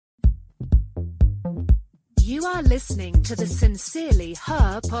You are listening to the Sincerely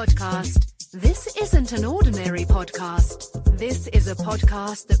Her podcast. This isn't an ordinary podcast. This is a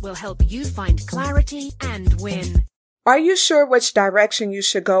podcast that will help you find clarity and win. Are you sure which direction you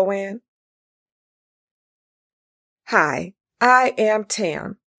should go in? Hi, I am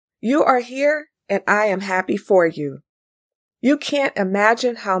Tam. You are here and I am happy for you. You can't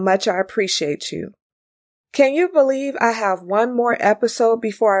imagine how much I appreciate you. Can you believe I have one more episode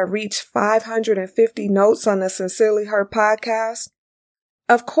before I reach 550 notes on the Sincerely Her podcast?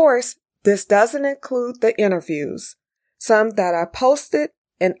 Of course, this doesn't include the interviews, some that I posted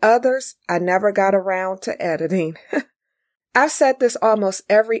and others I never got around to editing. I've said this almost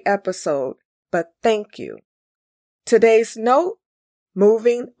every episode, but thank you. Today's note,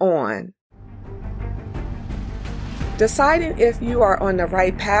 moving on. Deciding if you are on the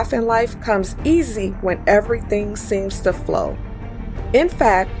right path in life comes easy when everything seems to flow. In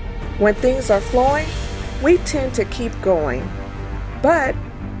fact, when things are flowing, we tend to keep going. But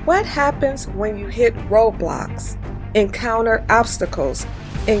what happens when you hit roadblocks, encounter obstacles,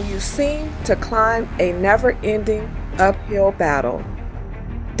 and you seem to climb a never-ending uphill battle?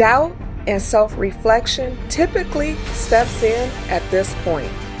 Doubt and self-reflection typically steps in at this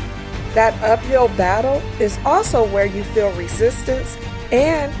point. That uphill battle is also where you feel resistance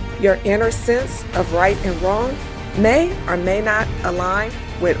and your inner sense of right and wrong may or may not align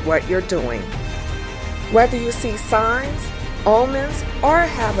with what you're doing. Whether you see signs, omens, or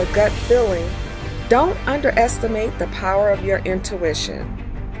have a gut feeling, don't underestimate the power of your intuition.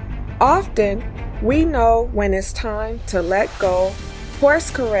 Often, we know when it's time to let go, course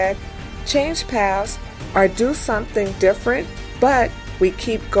correct, change paths, or do something different, but we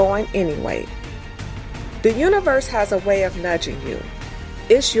keep going anyway. The universe has a way of nudging you.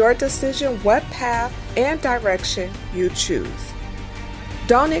 It's your decision what path and direction you choose.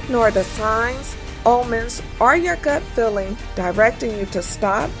 Don't ignore the signs, omens, or your gut feeling directing you to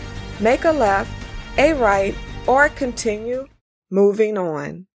stop, make a left, a right, or continue moving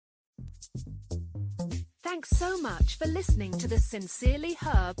on. Thanks so much for listening to the Sincerely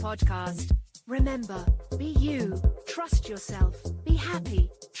Her podcast. Remember, be you, trust yourself, be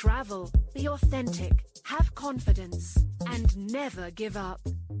happy, travel, be authentic, have confidence, and never give up.